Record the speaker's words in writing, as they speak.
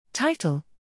Title: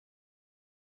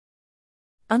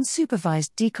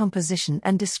 Unsupervised Decomposition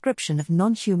and Description of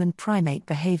Non-Human Primate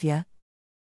Behavior.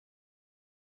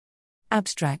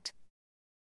 Abstract: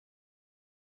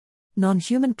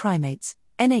 Non-human primates,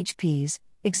 NHPs,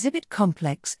 exhibit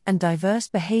complex and diverse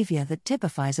behavior that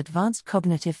typifies advanced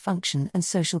cognitive function and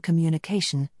social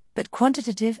communication, but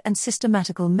quantitative and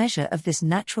systematical measure of this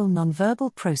natural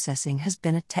nonverbal processing has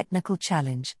been a technical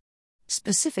challenge.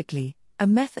 Specifically, a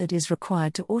method is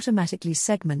required to automatically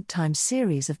segment time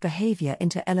series of behavior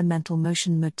into elemental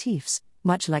motion motifs,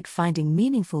 much like finding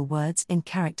meaningful words in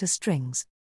character strings.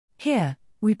 Here,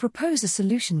 we propose a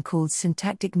solution called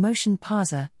Syntactic Motion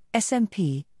Parser,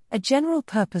 SMP, a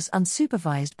general-purpose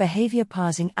unsupervised behavior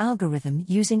parsing algorithm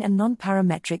using a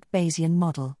non-parametric Bayesian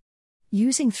model.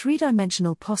 Using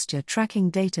three-dimensional posture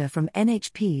tracking data from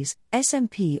NHPs,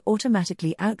 SMP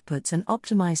automatically outputs an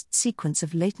optimized sequence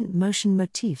of latent motion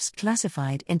motifs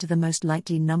classified into the most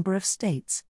likely number of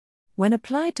states. When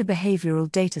applied to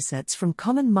behavioral datasets from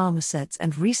common marmosets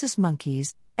and rhesus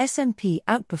monkeys, SMP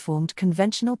outperformed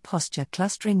conventional posture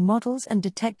clustering models and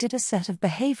detected a set of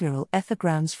behavioral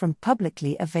ethograms from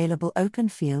publicly available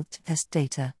open-field test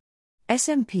data.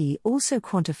 SMP also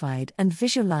quantified and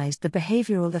visualized the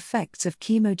behavioral effects of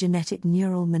chemogenetic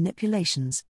neural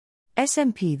manipulations.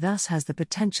 SMP thus has the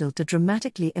potential to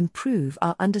dramatically improve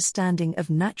our understanding of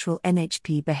natural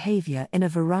NHP behavior in a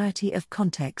variety of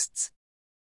contexts.